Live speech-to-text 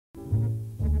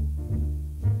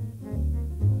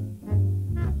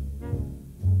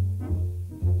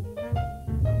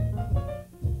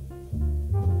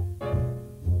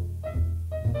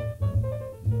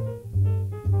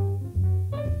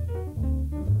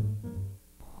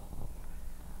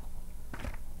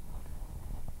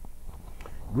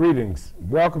Greetings.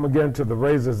 Welcome again to the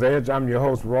Razor's Edge. I'm your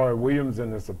host, Roy Williams,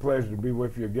 and it's a pleasure to be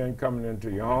with you again, coming into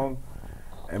your home.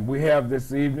 And we have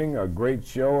this evening a great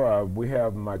show. We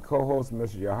have my co-host,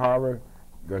 Mr. Yeharerwerk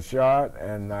Gashaw,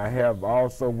 and I have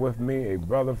also with me a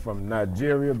brother from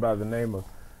Nigeria by the name of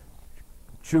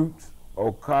Chooks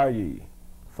Okoye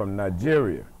from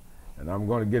Nigeria. And I'm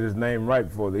going to get his name right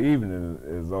before the evening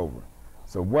is over.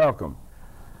 So welcome.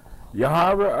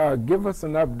 Yeharerwerk, give us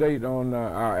an update on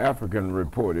our African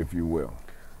report, if you will.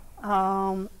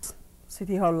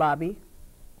 City Hall lobby,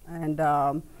 and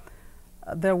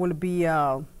there will be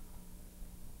a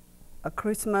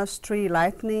Christmas tree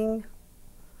lighting,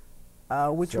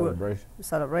 which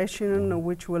celebration,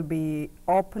 which will be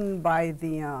opened by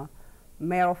the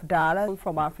mayor of Dallas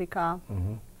from Africa,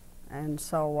 and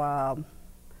so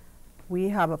we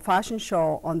have a fashion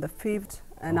show on the 5th,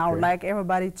 and I would like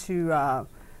everybody to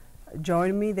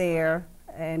join me there,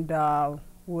 and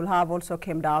we'll have also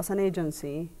Kim Dawson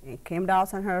agency, and Kim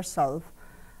Dawson herself.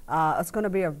 It's going to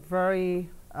be a very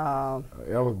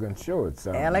elegant show, it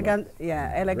sounds elegant, like.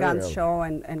 yeah, elegant show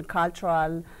and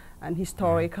cultural and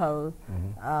historical.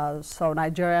 So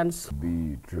Nigerians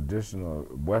be traditional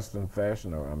Western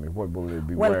fashion, or I mean, what will they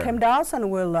be well, wearing? Kim Dawson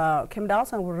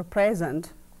will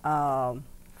represent, of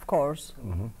course,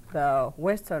 the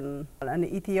Western and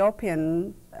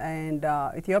Ethiopian, and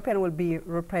Ethiopian will be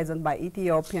represented by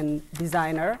Ethiopian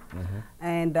designer,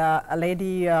 and a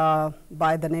lady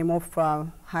by the name of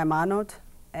Haymanot,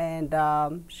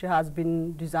 and she has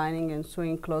been designing and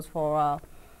sewing clothes for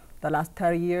the last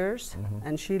 30 years,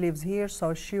 and she lives here,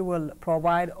 so she will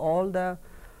provide all the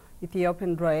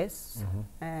Ethiopian dress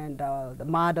and the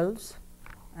models.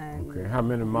 And okay, how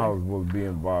many models will be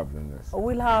involved in this?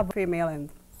 We'll have female and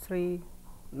 3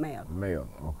 male. Male,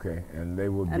 okay, and they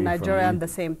will be Nigerian, the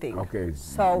same thing. Okay,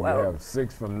 so we have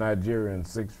 6 from Nigeria and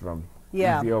 6 from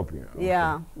Ethiopia. Okay.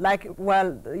 Yeah, like,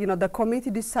 well, you know, the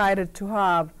committee decided to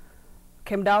have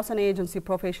Kim Dawson agency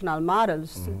professional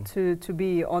models to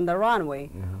be on the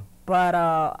runway, but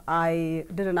I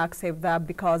didn't accept that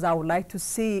because I would like to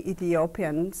see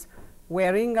Ethiopians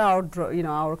wearing our,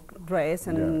 our dress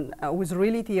and with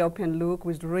really Ethiopian look,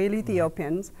 with really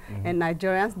Ethiopians, and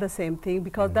Nigerians the same thing,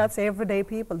 because that's everyday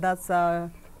people. That's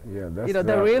that's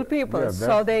the real people. Yeah,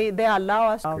 so they allow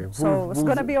us. Okay. So it's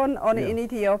going to be in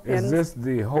Ethiopian. Is this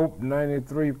the Hope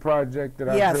 93 project that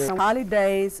I heard? Yes,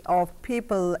 holidays of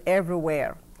people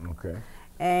everywhere. Okay.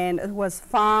 And it was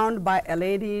found by a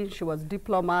lady. She was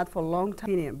diplomat for a long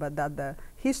time, but that the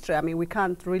history. I mean, we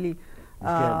can't really.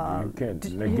 You can't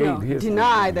negate history.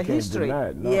 Deny the history. Deny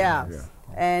it, no. Yeah.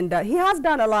 And he has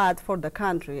done a lot for the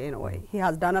country, anyway. He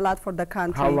has done a lot for the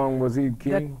country. How long was he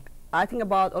king? I think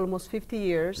about almost 50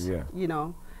 years, you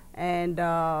know. And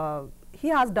he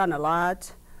has done a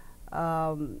lot.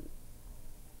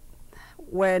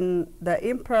 When the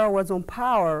emperor was on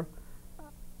power,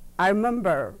 I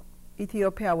remember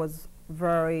Ethiopia was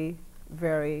very,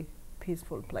 very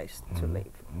peaceful place to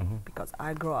live, because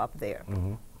I grew up there.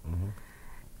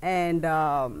 And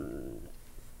I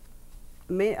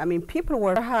mean,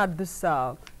 people had this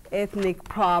ethnic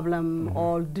problem,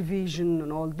 all division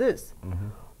and all this.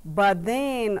 But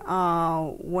then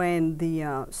when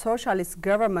the socialist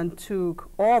government took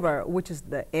over, which is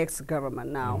the ex-government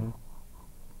now,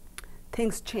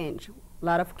 things changed. A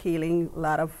lot of killing, a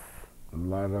lot of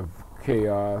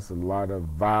chaos, a lot of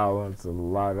violence, a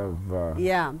lot of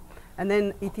And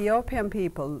then Ethiopian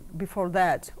people, before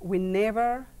that, we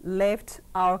never left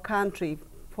our country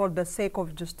for the sake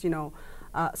of just,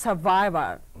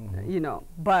 survival,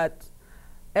 But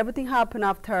everything happened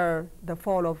after the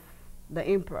fall of the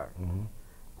emperor.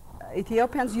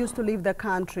 Ethiopians used to leave the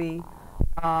country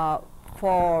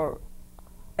for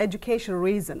education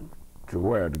reason. To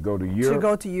where? To go to Europe? To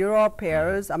go to Europe,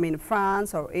 Paris, I mean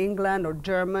France or England or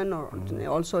German, or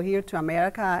also here to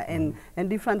America and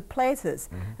different places,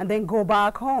 and then go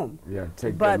back home. Yeah,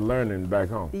 take that learning back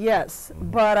home. Yes,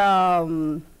 but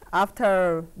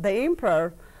after the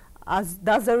emperor,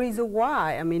 that's the reason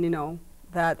why, I mean,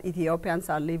 that Ethiopians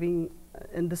are living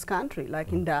in this country,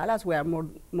 like in Dallas, we are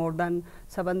more than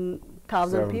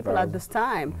 7,000 people at this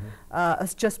time.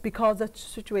 It's just because the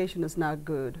situation is not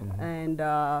good, and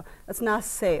it's not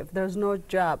safe. There's no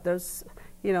job. There's,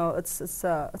 it's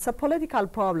a political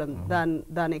problem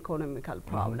than economical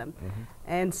problem.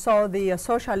 And so the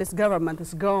socialist government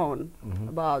is gone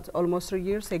about almost 3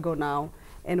 years ago now,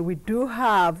 and we do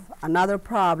have another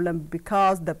problem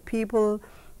because the people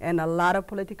and a lot of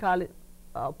political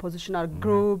oppositional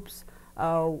groups.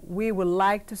 We would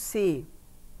like to see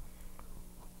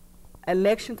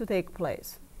election to take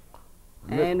place,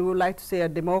 and we would like to see a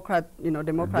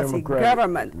democracy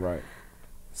government. Right.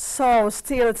 So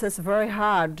still it's very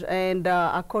hard, and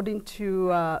according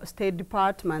to State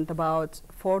Department about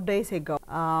 4 days ago,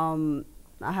 I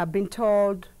have been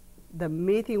told the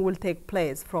meeting will take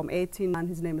place from 18, and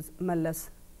his name is Mallas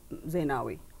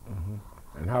Zenawi.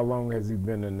 And how long has he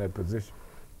been in that position?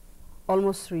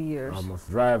 Almost 3 years. Almost.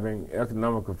 Driving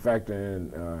economical factor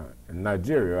in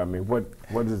Nigeria. I mean, what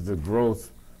is the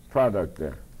gross product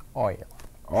there? Oil.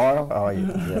 Oil? Oil,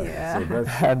 Yeah. So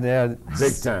that's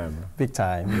big time. Big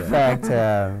time. In fact,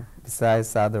 besides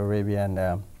Saudi Arabia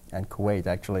and Kuwait,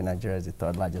 actually Nigeria is the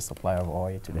third largest supplier of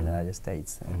oil to the United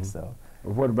States. And so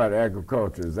What about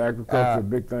agriculture? Is agriculture a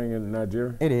big thing in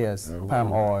Nigeria? it is,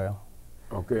 palm oil.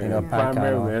 Okay, You know, and palm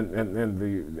primarily kernel.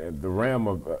 in the realm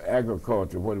of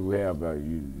agriculture, what do we have?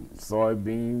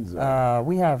 Soybeans?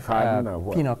 We have cotton or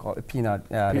what?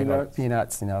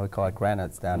 peanuts, you know, we call it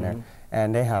granules down there.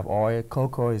 And they have oil.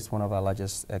 Cocoa is one of our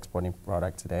largest exporting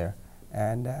products there.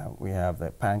 And we have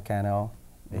the palm kernel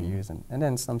they use, and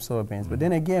then some soybeans. But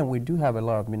then again, we do have a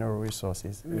lot of mineral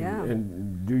resources. Yeah.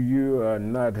 And do you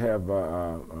not have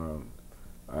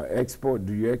export?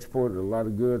 Do you export a lot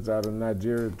of goods out of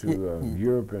Nigeria to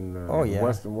Europe and the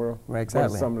Western world? Right,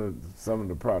 exactly. What are some of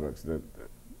the products that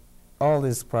All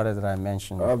these products that I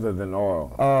mentioned. other than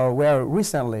oil? Well,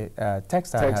 recently,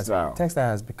 textile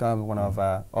has become one of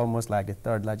almost like the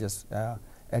third largest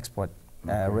export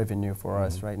revenue for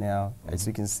us right now. As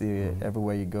you can see,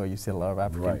 everywhere you go, you see a lot of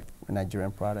African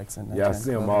Nigerian products. And Yeah, I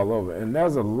see them all over. And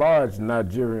there's a large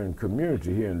Nigerian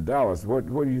community here in Dallas. What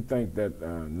do you think that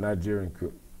Nigerian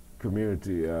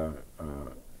community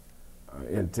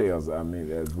entails? I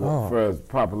mean, as far as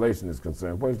population is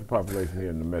concerned, what is the population here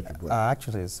in the Metroplex?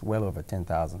 Actually, it's well over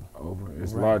 10,000. Over?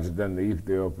 It's larger than the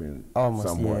Ethiopian. Almost,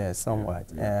 somewhat. yeah,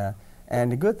 somewhat.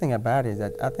 And the good thing about it is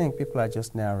that I think people are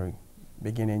just now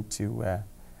beginning to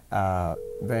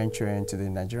venture into the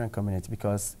Nigerian community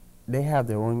because they have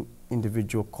their own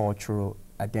individual cultural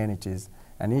identities,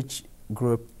 and each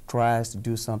group tries to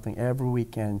do something every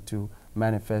weekend to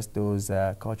manifest those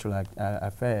cultural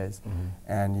affairs.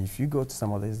 And if you go to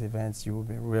some of these events, you will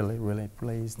be really, really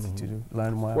pleased to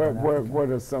learn more about Africa. What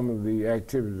are some of the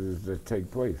activities that take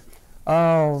place?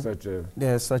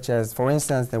 Such as, for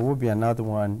instance, there will be another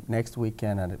one next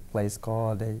weekend at a place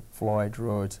called the Floyd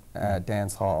Road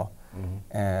Dance Hall.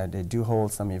 And they do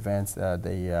hold some events at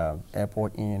the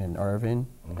Airport Inn in Irving,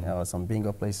 some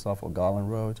bingo places off of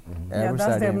Garland Road. Yeah,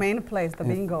 that's their main place, the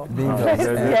bingo. Bingo. Yes,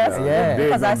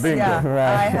 because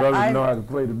Brothers know how to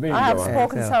play the bingo. I have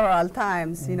spoken several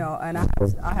times, you know, and I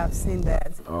have seen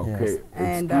that. Okay, Yes.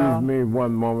 And, excuse me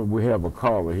one moment, we have a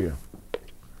caller here.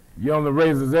 You're on the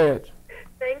Razor's Edge.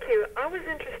 Thank you. I was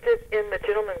interested in the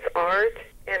gentleman's art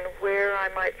and where I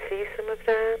might see some of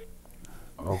that.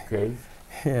 Okay.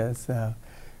 Yes.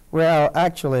 Well,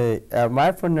 actually,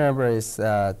 my phone number is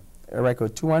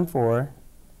record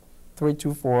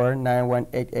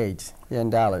 214-324-9188 here in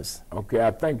Dallas. Okay,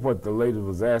 I think what the lady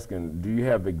was asking, do you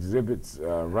have exhibits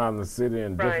around the city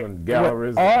in different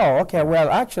galleries? Okay. Well,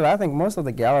 actually, I think most of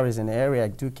the galleries in the area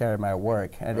do carry my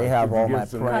work, and they have all my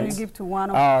prints. Can you give to one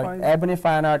of Ebony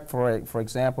Fine Art, for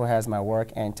example, has my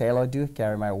work, and Taylor do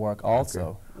carry my work also.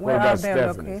 Okay. Where What are about they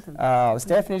Stephanie's? located?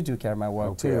 Stephanie do carry my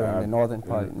work too in the northern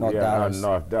part, North Dallas.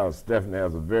 North Dallas. Stephanie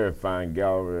has a very fine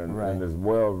gallery and, Right. and is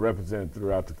well represented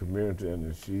throughout the community,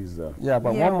 and she's Yeah,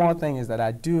 but Yeah. one more thing is that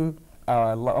I do,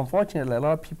 unfortunately, a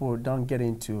lot of people don't get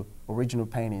into original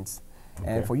paintings.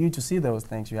 And Okay. for you to see those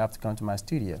things, you have to come to my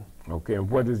studio. okay. And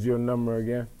what is your number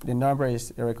again? The number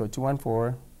is area code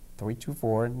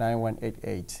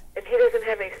 214-324-9188. And he doesn't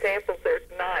have any samples there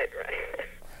tonight, right?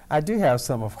 I do have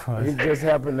some, of course. He just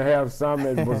happened to have some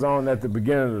that was on at the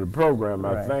beginning of the program,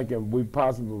 I Right. think, and we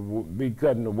possibly will be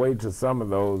cutting away to some of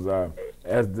those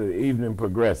as the evening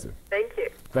progresses. Thank you.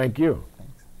 Thank you.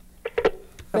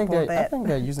 I that. think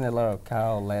they're using a lot of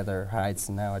cow leather hides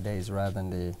nowadays rather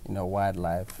than the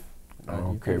wildlife. Do you Okay,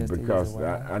 think they still use because the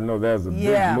wildlife? I know there's a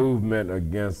Yeah. big movement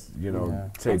against, Yeah.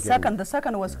 taking... And the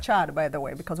second was Chad, by the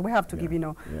way, because we have to give,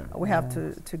 we have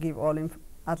to give all,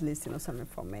 at least, some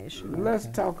information. Let's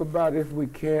talk about, if we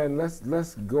can,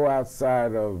 let's go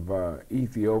outside of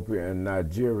Ethiopia and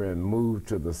Nigeria and move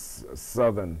to the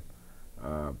southern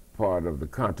part of the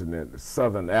continent,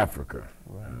 southern Africa.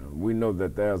 Right. We know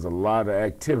that there's a lot of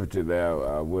activity there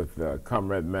with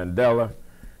Comrade Mandela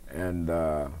and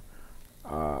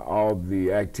all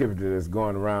the activity that's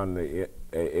going around the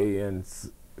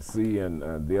ANC and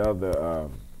the other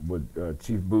with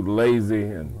Chief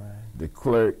Buthelezi and de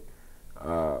Klerk.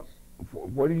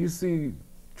 What do you see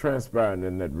transpiring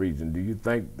in that region? Do you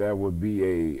think there would be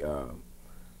a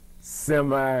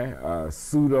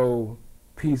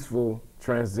pseudo-peaceful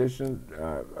transition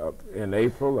in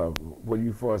April? Or what do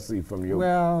you foresee from your?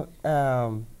 Well,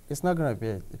 it's not going to be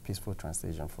a peaceful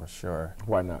transition for sure.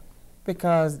 Why not?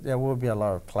 Because there will be a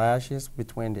lot of clashes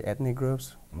between the ethnic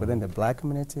groups within the black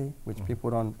community, which people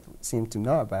don't seem to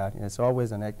know about. There's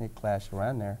always an ethnic clash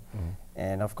around there.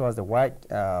 And of course, the white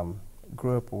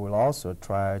group will also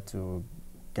try to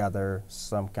gather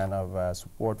some kind of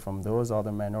support from those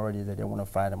other minorities that they want to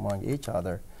fight among each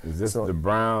other. Is this So- the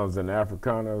Browns and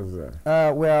Afrikaners?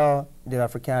 Well, the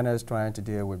Afrikaners trying to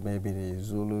deal with maybe the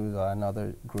Zulus or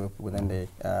another group within the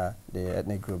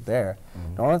ethnic group there.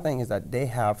 The only thing is that they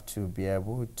have to be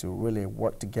able to really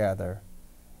work together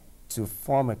to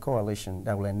form a coalition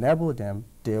that will enable them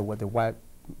to deal with the white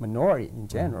minority in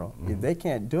general. If they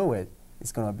can't do it,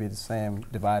 it's going to be the same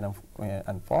divide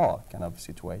and fall kind of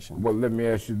situation. Well, let me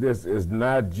ask you this: is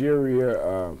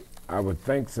Nigeria? I would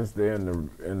think, since they're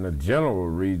in the general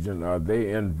region, are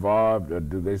they involved, or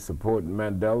do they support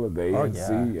Mandela, the Oh,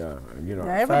 ANC? yeah. You know,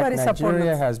 Yeah, In everybody fact, Nigeria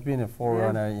supports. has been a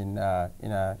forerunner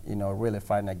in really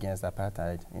fighting against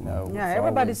apartheid. Yeah, we've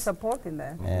everybody's always- supporting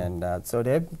that. And so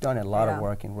they've done a lot of Yeah.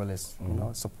 work in really,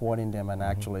 supporting them and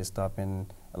actually stopping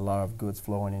a lot of goods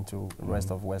flowing into the rest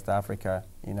of West Africa,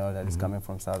 that is coming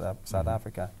from South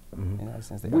Africa,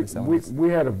 since the early 70s. we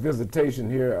had a visitation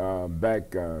here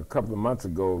back a couple of months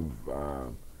ago.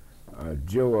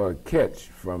 Joe Ketch,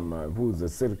 who's a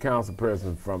city council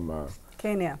person from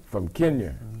Kenya.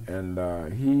 Kenya,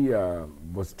 and he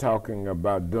was talking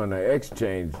about doing an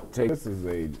exchange. This is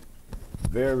a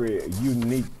very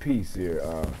unique piece here.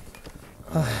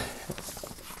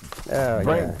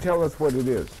 Tell us what it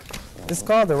is. It's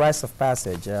called The Rites of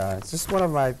Passage. It's just one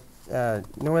of my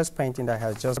newest painting that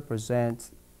has just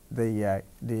represent the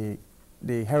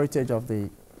heritage of the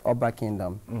Oba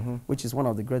Kingdom, which is one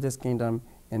of the greatest kingdom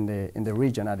in the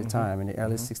region at the time, in the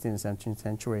early 16th and 17th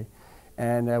century.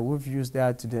 And we've used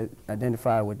that to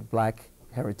identify with black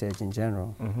heritage in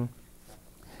general.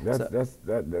 Is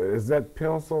that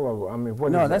pencil, or I mean,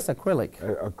 what? No, is that's that? acrylic.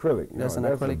 Acrylic. That's No,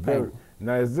 an a acrylic very- paint.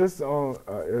 Now, is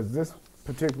this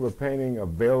particular painting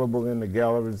available in the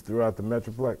galleries throughout the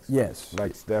Metroplex? Yes.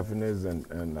 Like Stephanie's and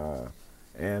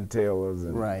Ann Taylor's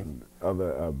and Right.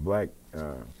 other black.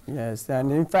 Yes,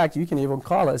 and in fact, you can even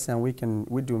call us, and we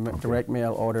do direct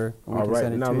mail order. And we All can right,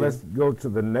 send it now to let's you. go to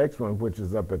the next one, which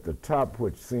is up at the top,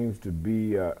 which seems to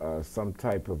be some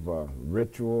type of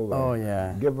ritual. Oh,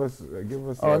 yeah. Give us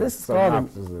Oh, a this is called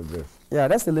synopsis of this. Yeah,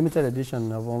 that's the limited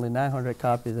edition of only 900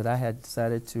 copies that I had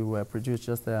decided to produce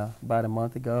just about a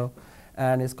month ago.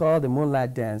 And it's called the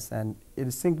Moonlight Dance, and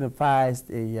it signifies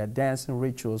the dancing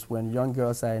rituals when young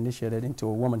girls are initiated into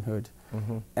womanhood.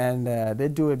 And they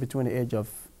do it between the age of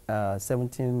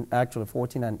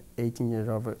 14 and 18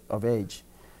 years of age.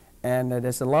 And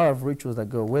there's a lot of rituals that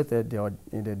go with it,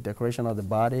 the decoration of the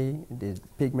body, the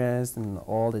pigments, and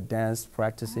all the dance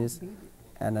practices.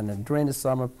 And then during the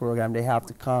summer program, they have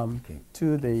to come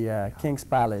to the King's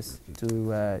Palace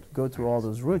to go through all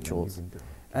those rituals.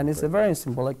 And it's a very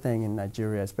symbolic thing in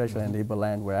Nigeria, especially in the Igbo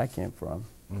land where I came from.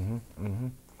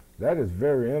 That is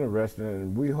very interesting,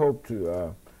 and we hope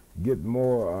to get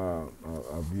more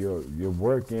of your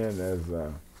work in as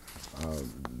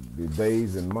the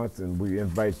days and months, and we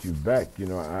invite you back. You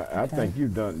know, I think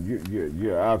you've done.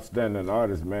 You're an outstanding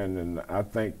artist, man, and I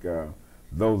think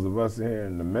those of us here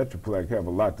in the Metroplex have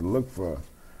a lot to look for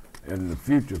in the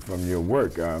future from your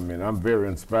work. I mean, I'm very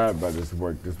inspired by this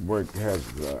work. This work has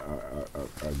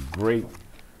a great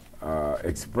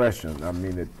expression. I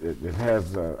mean, it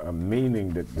has a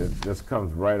meaning that just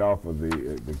comes right off of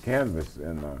the canvas,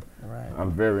 and Right. I'm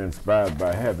very inspired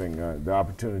by having the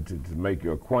opportunity to make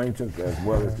your acquaintance as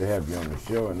well as to have you on the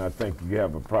show, and I think you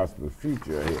have a prosperous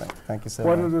future here. Thank you so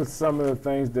What much. are some of the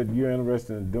things that you're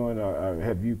interested in doing?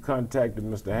 Have you contacted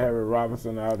Mr. Harry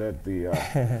Robinson out at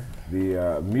the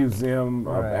Museum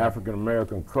of Right. African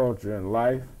American Culture and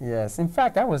Life? Yes, in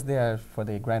fact, I was there for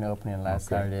the grand opening last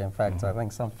Okay. Saturday. In fact, I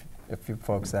think a few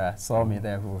folks saw me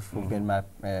there who've been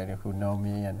who know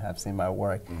me and have seen my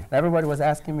work. And everybody was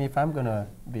asking me if I'm going to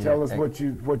be. Tell us what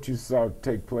you saw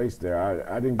take place there.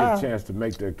 I didn't get a chance to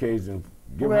make the occasion.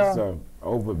 Give us an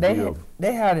overview of.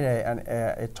 They had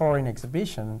a touring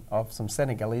exhibition of some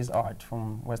Senegalese art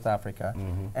from West Africa,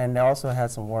 and they also had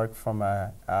some work from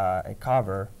a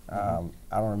carver. I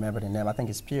don't remember the name. I think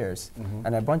it's Pierce,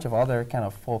 and a bunch of other kind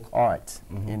of folk art.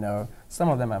 You know, some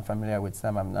of them I'm familiar with,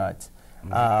 some I'm not.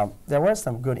 There was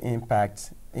some good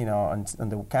impact, you know, on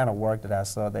the kind of work that I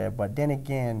saw there. But then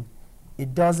again,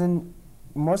 it doesn't.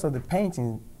 Most of the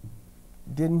painting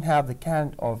didn't have the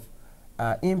kind of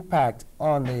impact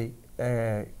on the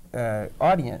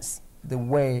audience the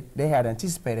way they had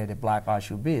anticipated the black art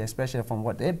should be, especially from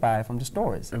what they buy from the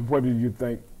stores. And what do you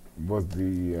think was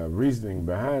the reasoning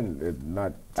behind it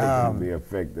not taking the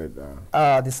effect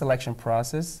that... The selection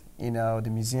process. You know, the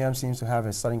museum seems to have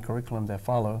a certain curriculum they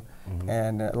follow,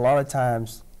 and a lot of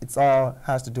times it's all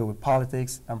has to do with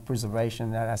politics and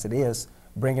preservation, as it is,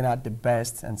 bringing out the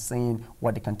best and seeing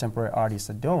what the contemporary artists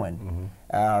are doing.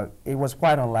 It was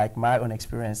quite unlike my own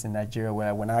experience in Nigeria,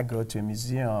 where when I go to a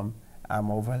museum,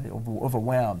 I'm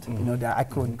overwhelmed. You know, that I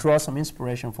could draw some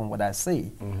inspiration from what I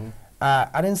see.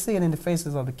 I didn't see it in the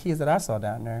faces of the kids that I saw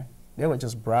down there. They were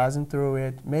just browsing through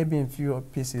it. Maybe in few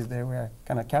pieces they were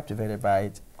kind of captivated by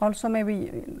it. Also,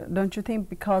 maybe, don't you think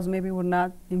because maybe we're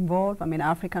not involved? I mean,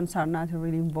 Africans are not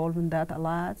really involved in that a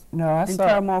lot. No, in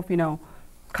terms of, you know,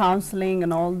 counseling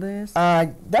and all this.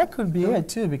 That could be it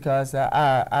too, because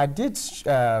I did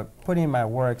put in my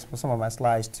works for some of my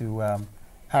slides to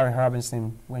Harry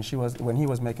Robinson when he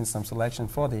was making some selection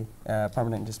for the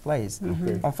permanent displays.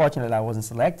 Unfortunately, I wasn't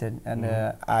selected, and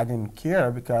I didn't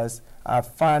care because I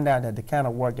found out that the kind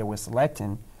of work that we're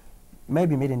selecting may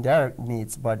be meeting their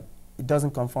needs, but it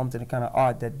doesn't conform to the kind of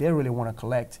art that they really want to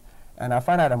collect. And I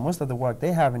found out that most of the work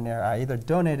they have in there are either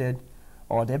donated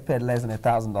or they paid less than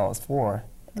 $1,000 for.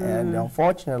 And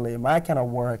unfortunately, my kind of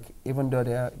work, even though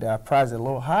they're priced a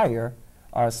little higher,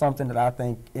 are something that I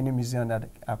think any museum that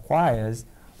acquires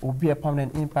will be a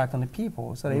permanent impact on the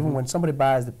people. So that even when somebody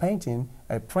buys the painting,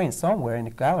 a print somewhere in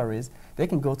the galleries, they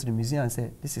can go to the museum and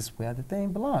say, this is where the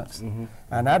thing belongs.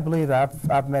 And I believe that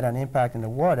I've made an impact in the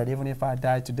world, that even if I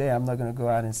die today, I'm not going to go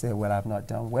out and say, well, I've not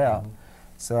done well.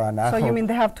 So you mean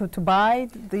they have to buy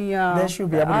the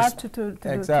art to put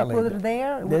it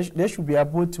there? They should be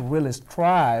able to really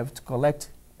strive to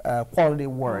collect quality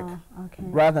work,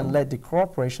 rather than let the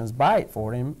corporations buy it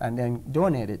for them and then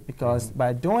donate it, because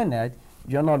by doing that,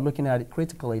 you're not looking at it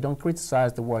critically. You don't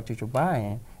criticize the work that you're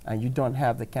buying, and you don't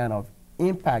have the kind of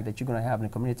impact that you're going to have in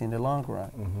the community in the long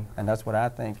run. And that's what I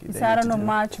think. So I don't know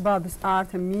much about this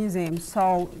art and museums,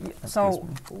 so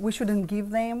we shouldn't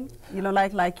give them, you know,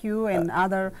 like you and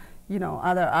other, you know,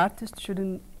 other artists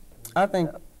shouldn't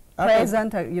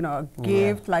present a, you know, a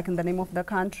gift like in the name of the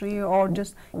country, or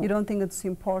just you don't think it's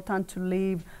important to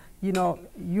leave, you know,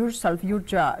 yourself, your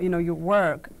job, you know, your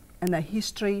work and the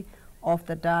history of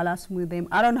the Dallas Museum.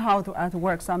 I don't know how art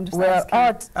works, so I'm just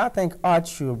asking. I think art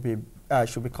should be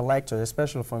collected,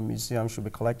 especially for a museum, should be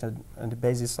collected on the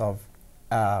basis of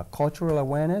cultural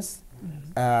awareness,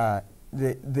 the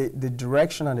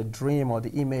direction and the dream or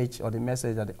the image or the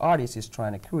message that the artist is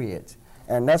trying to create.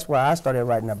 And that's why I started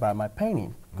writing about my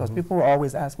painting, because people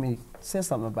always ask me, say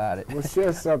something about it. Well,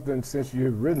 share something, since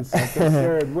you've written something,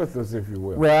 share it with us, if you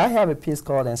will. Well, I have a piece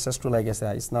called Ancestral Legacy.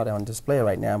 It's not on display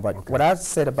right now, but what I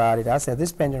said about it, I said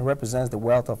this painting represents the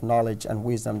wealth of knowledge and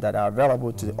wisdom that are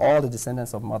available to all the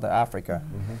descendants of Mother Africa.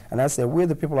 And I said, we,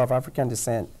 the people of African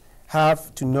descent,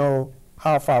 have to know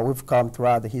how far we've come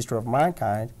throughout the history of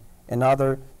mankind in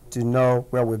order to know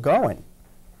where we're going.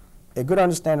 A good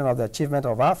understanding of the achievement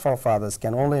of our forefathers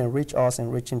can only enrich us in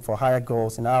reaching for higher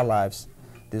goals in our lives.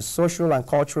 The social and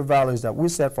cultural values that we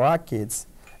set for our kids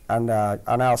and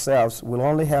ourselves will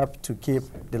only help to keep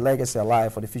the legacy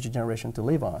alive for the future generation to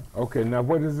live on. Okay, now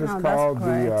what is this called?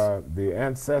 The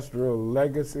Ancestral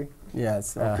Legacy?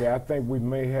 Yes. Okay, I think we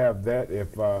may have that.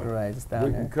 If it's down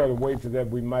we there. can cut away to that,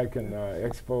 we might can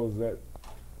expose that.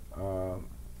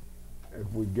 If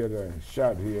we get a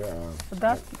shot here,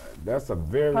 that's a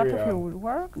very part of your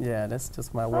work. Yeah, that's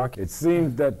just my work. It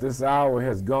seems that this hour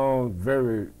has gone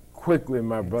very quickly,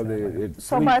 my brother.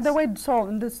 So by the way, so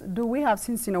in this, do we have,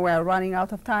 since you know we are running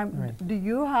out of time, do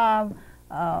you have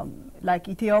like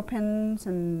Ethiopians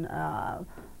and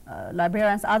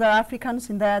Liberians, other Africans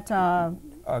in that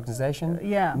organization?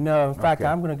 Yeah. No, in fact,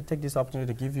 I'm going to take this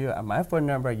opportunity to give you my phone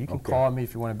number. You can call me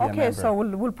if you want to be a member. Okay, so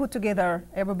we'll put together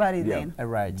everybody then.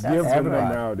 Right. Give the number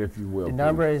out, if you will. The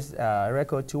number is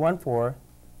record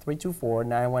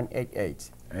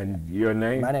 214-324-9188. And your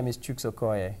name? My name is Chukso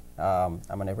Koye.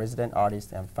 I'm a resident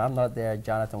artist, and if I'm not there,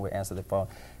 Jonathan will answer the phone.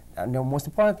 And the most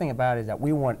important thing about it is that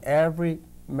we want every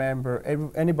member,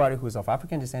 anybody who's of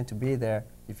African descent to be there.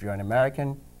 If you're an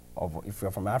American, or if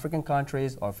you're from African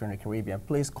countries, or if you're in the Caribbean,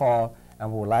 please call,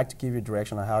 and we would like to give you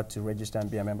direction on how to register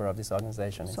and be a member of this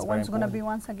organization. So when's going to be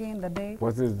once again the date?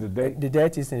 What is the date? The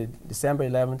date is December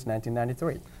 11th,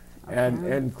 1993. And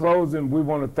in closing, we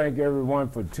want to thank everyone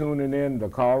for tuning in, the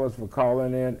callers for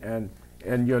calling in,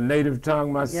 and your native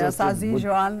tongue, my sister. Yes, as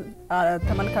usual,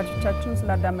 ተመልካቾቻችን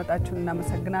ስላዳመጣችሁን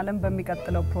እናመሰግናለን።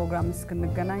 በሚቀጥለው ፕሮግራም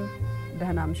እስክንገናኝ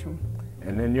ደህና አምሹ።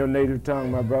 And in your native tongue,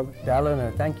 my brother? Daluna,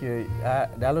 thank you.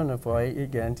 Daluna for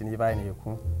again to invite you.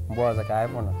 Mboza kai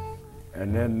mono.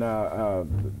 And then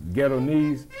Ghetto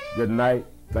Knees, good night.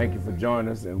 Thank you for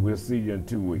joining us, and we'll see you in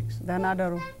 2 weeks.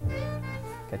 Danadaro.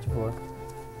 Catch you for.